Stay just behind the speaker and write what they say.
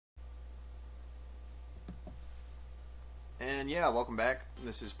And yeah, welcome back.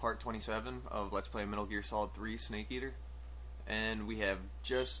 This is part 27 of Let's Play Metal Gear Solid 3 Snake Eater. And we had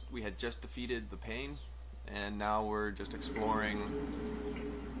just defeated the pain, and now we're just exploring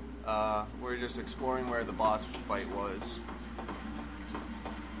where the boss fight was.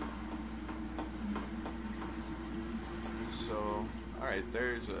 So, alright,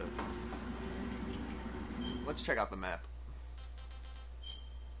 let's check out the map.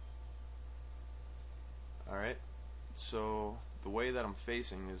 Alright. So, the way that I'm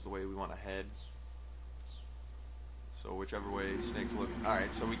facing is the way we want to head. So, whichever way snakes look.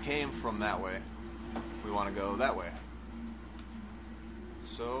 Alright, so we came from that way. We want to go that way.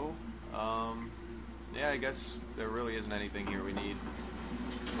 So, yeah, I guess there really isn't anything here we need.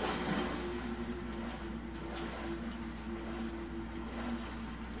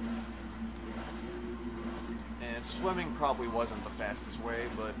 And swimming probably wasn't the fastest way,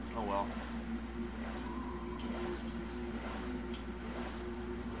 but oh well.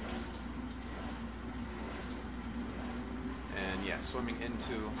 Yeah, swimming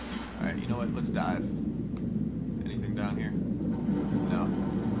into... Alright, you know what? Let's dive. Anything down here? No.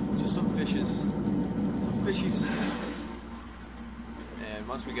 Just some fishes. Some fishies. And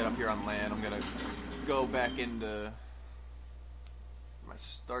once we get up here on land, I'm gonna go back into my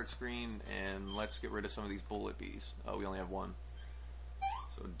start screen and let's get rid of some of these bullet bees. Oh, we only have one.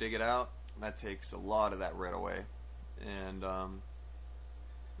 So dig it out. That takes a lot of that red away. And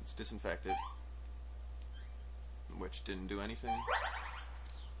let's disinfect it. Which didn't do anything.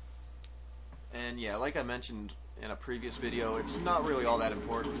 And yeah, like I mentioned in a previous video, it's not really all that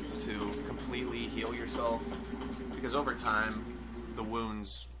important to completely heal yourself, because over time the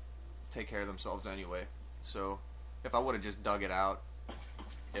wounds take care of themselves anyway. So if I would have just dug it out,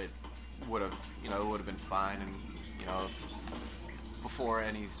 it would have, been fine, and before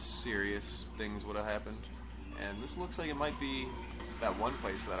any serious things would have happened. And this looks like it might be that one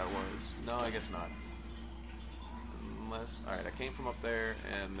place that I was. No, I guess not. Alright, I came from up there,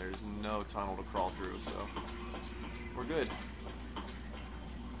 and there's no tunnel to crawl through, so we're good.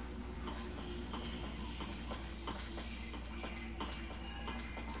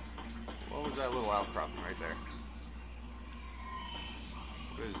 What was that little outcropping right there?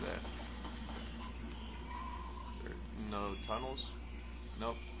 What is that? There are no tunnels?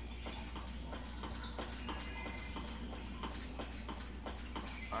 Nope.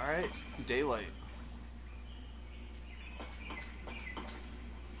 Alright, daylight.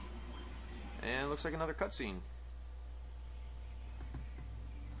 And looks like another cutscene.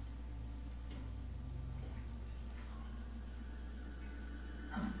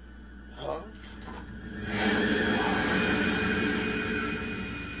 Huh?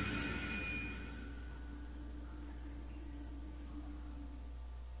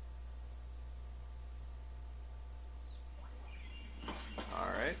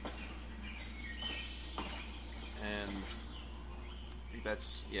 Alright. And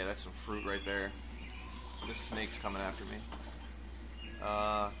that's some fruit right there. This snake's coming after me.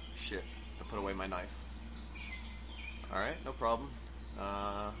 Shit. I put away my knife. Alright, no problem.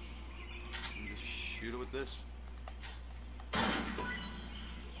 Just shoot it with this.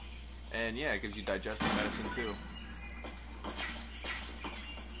 And yeah, it gives you digestive medicine too.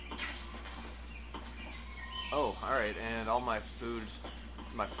 Oh, alright, and all my food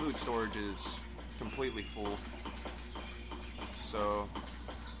storage is completely full. So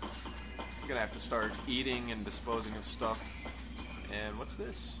I'm gonna have to start eating and disposing of stuff. And what's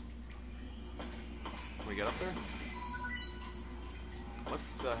this? Can we get up there? What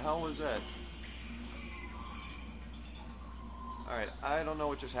the hell was that? Alright, I don't know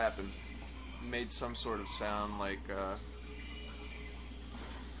what just happened. It made some sort of sound like,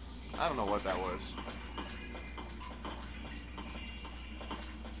 I don't know what that was.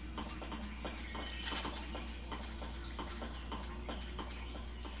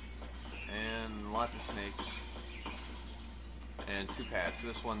 Lots of snakes. And two paths.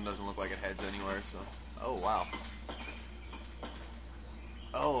 This one doesn't look like it heads anywhere, so... Oh, wow.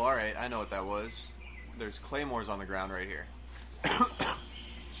 Oh, alright, I know what that was. There's claymores on the ground right here.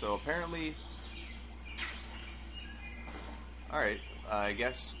 So apparently... Alright, I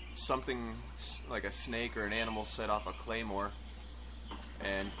guess something like a snake or an animal set off a claymore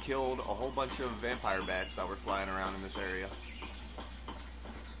and killed a whole bunch of vampire bats that were flying around in this area.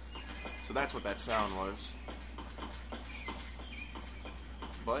 So that's what that sound was.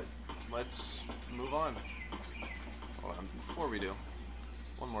 But let's move on. Hold on, before we do,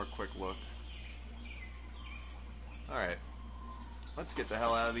 one more quick look. Alright, let's get the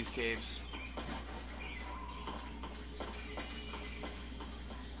hell out of these caves.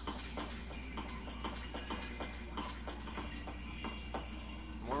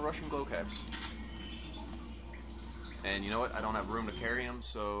 Russian glow caps. And you know what? I don't have room to carry them,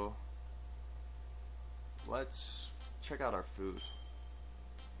 so let's check out our food.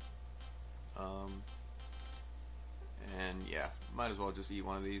 And yeah, might as well just eat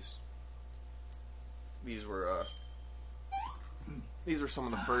one of these. These were some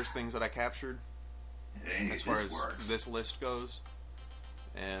of the first things that I captured as far as this list goes.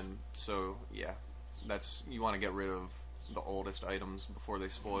 And so yeah, you want to get rid of the oldest items before they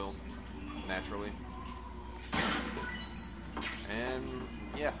spoil naturally. And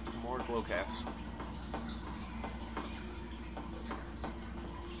yeah, more glow caps.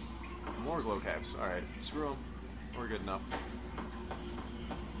 More glow caps. Alright, screw them. We're good enough.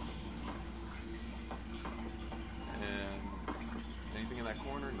 And anything in that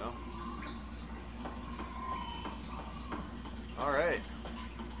corner? No. Alright.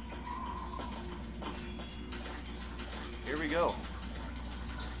 Here we go.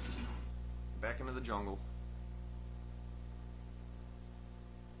 Back into the jungle.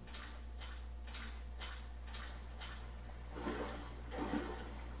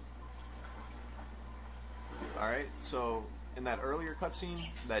 Alright, so in that earlier cutscene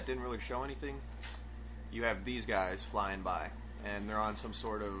that didn't really show anything, you have these guys flying by, and they're on some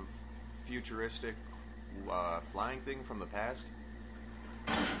sort of futuristic flying thing from the past.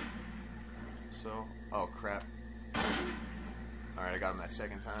 So, oh crap. Alright, I got him that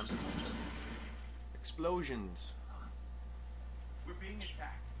second time. Explosions. We're being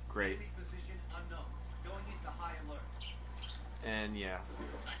attacked. Great. Position unknown. Going into high alert. And yeah.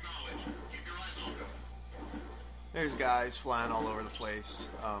 Acknowledged. Keep your eyes open. There's guys flying all over the place.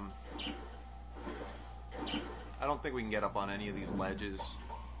 I don't think we can get up on any of these ledges.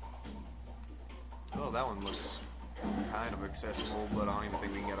 Oh, that one looks kind of accessible, but I don't even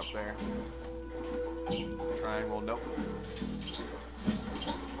think we can get up there. Triangle, nope.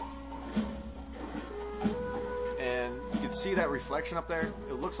 And you can see that reflection up there.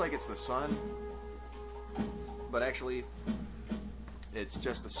 It looks like it's the sun, but actually it's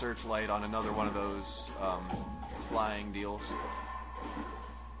just the searchlight on another one of those flying deals.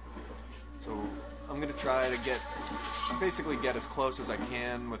 So I'm gonna try to basically get as close as I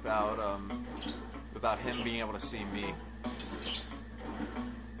can without him being able to see me.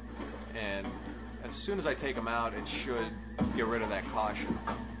 And as soon as I take him out, it should get rid of that caution.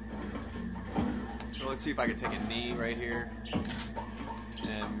 So let's see if I can take a knee right here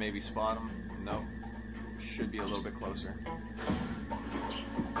and maybe spot him. Nope. Should be a little bit closer.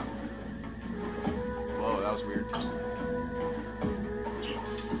 Whoa, that was weird.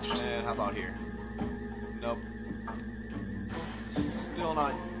 And how about here? Nope. Still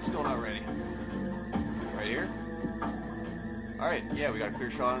not ready. Right here? Alright, yeah, we got a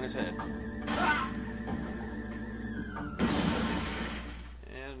clear shot on his head.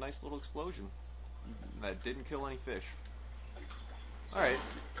 And a nice little explosion. That didn't kill any fish. Alright,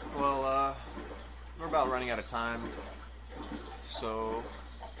 well, we're about running out of time. So,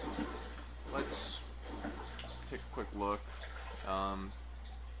 let's take a quick look.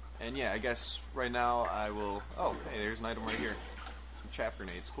 And yeah, I guess right now I will... Oh, hey, there's an item right here. Some chaff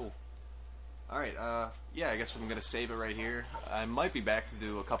grenades, cool. Alright, yeah, I guess I'm going to save it right here. I might be back to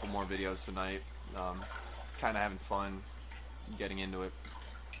do a couple more videos tonight. Kind of having fun getting into it.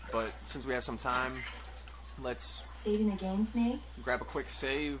 But since we have some time, let's... Saving the game, Snake? Grab a quick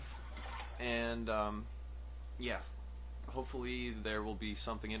save, and, yeah. Hopefully there will be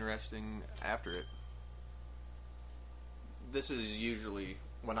something interesting after it. This is usually,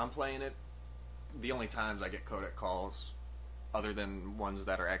 when I'm playing it, the only times I get codec calls, other than ones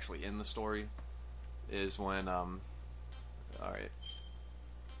that are actually in the story, is when, alright.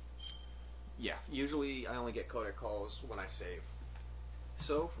 Yeah, usually I only get codec calls when I save.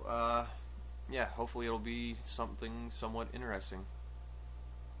 So, yeah, hopefully it'll be something somewhat interesting.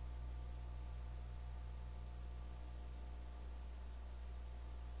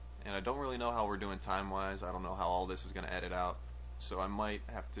 And I don't really know how we're doing time-wise. I don't know how all this is going to edit out. So I might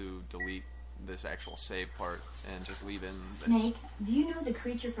have to delete this actual save part and just leave in this. Snake, do you know the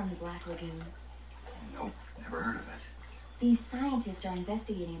creature from the Black Lagoon? Nope, never heard of it. These scientists are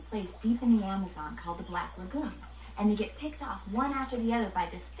investigating a place deep in the Amazon called the Black Lagoon. And they get picked off one after the other by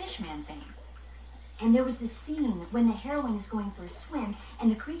this fishman thing. And there was this scene when the heroine is going for a swim and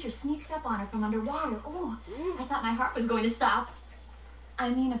the creature sneaks up on her from underwater. Oh, I thought my heart was going to stop. I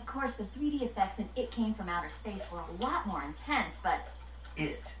mean, of course, the 3D effects in It Came from Outer Space were a lot more intense, but...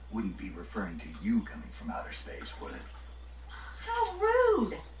 It wouldn't be referring to you coming from outer space, would it? How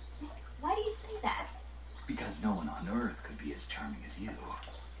rude! Why do you say that? Because no one on Earth could be as charming as you.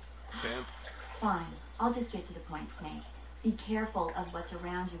 Pimp. Fine. I'll just get to the point, Snake. Be careful of what's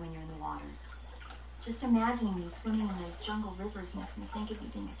around you when you're in the water. Just imagining you swimming in those jungle rivers makes me think of you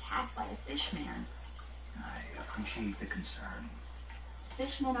being attacked by a fish man. I appreciate the concern.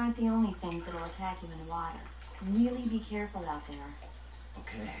 Fishmen aren't the only things that'll attack you in the water. Really be careful out there.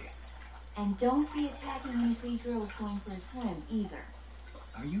 Okay. And don't be attacking any free girls going for a swim, either.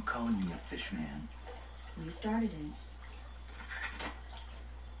 Are you calling me a fish man? You started it.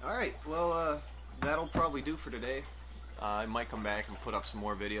 Alright, well, that'll probably do for today. I might come back and put up some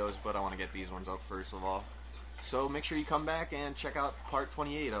more videos, but I want to get these ones up first of all. So make sure you come back and check out part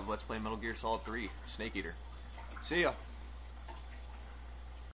 28 of Let's Play Metal Gear Solid 3, Snake Eater. See ya!